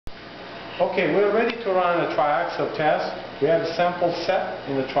Okay, we're ready to run a triaxial test. We have a sample set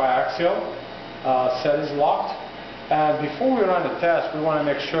in the triaxial. Set is locked. And before we run the test, we want to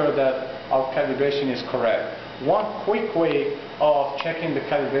make sure that our calibration is correct. One quick way of checking the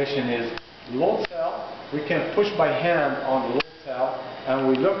calibration is load cell. We can push by hand on the load cell, and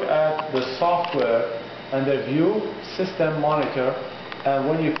we look at the software and the view system monitor. And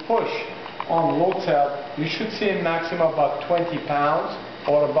when you push on load cell, you should see a maximum about 20 pounds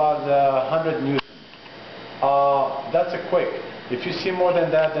or about 100 newtons. That's a quick. If you see more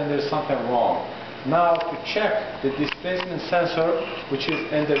than that, then there's something wrong. Now to check the displacement sensor, which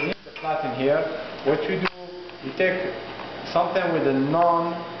is underneath the platen here, what you do, you take something with a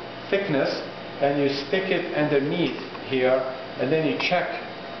non-thickness and you stick it underneath here, and then you check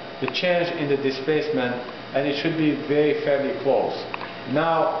the change in the displacement, and it should be fairly close.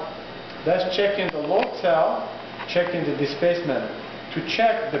 Now that's checking the load cell, checking the displacement. To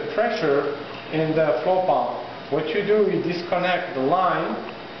check the pressure in the flow pump, what you do, you disconnect the line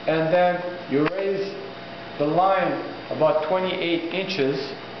and then you raise the line about 28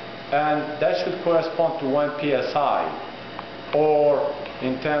 inches, and that should correspond to 1 psi, or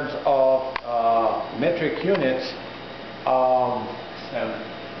in terms of metric units,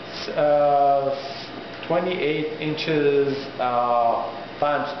 28 inches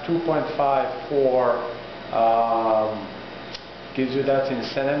times 2.54 gives you that in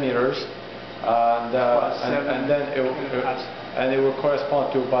centimeters, and then it will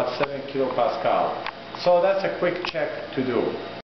correspond to about 7 kilopascal. So that's a quick check to do.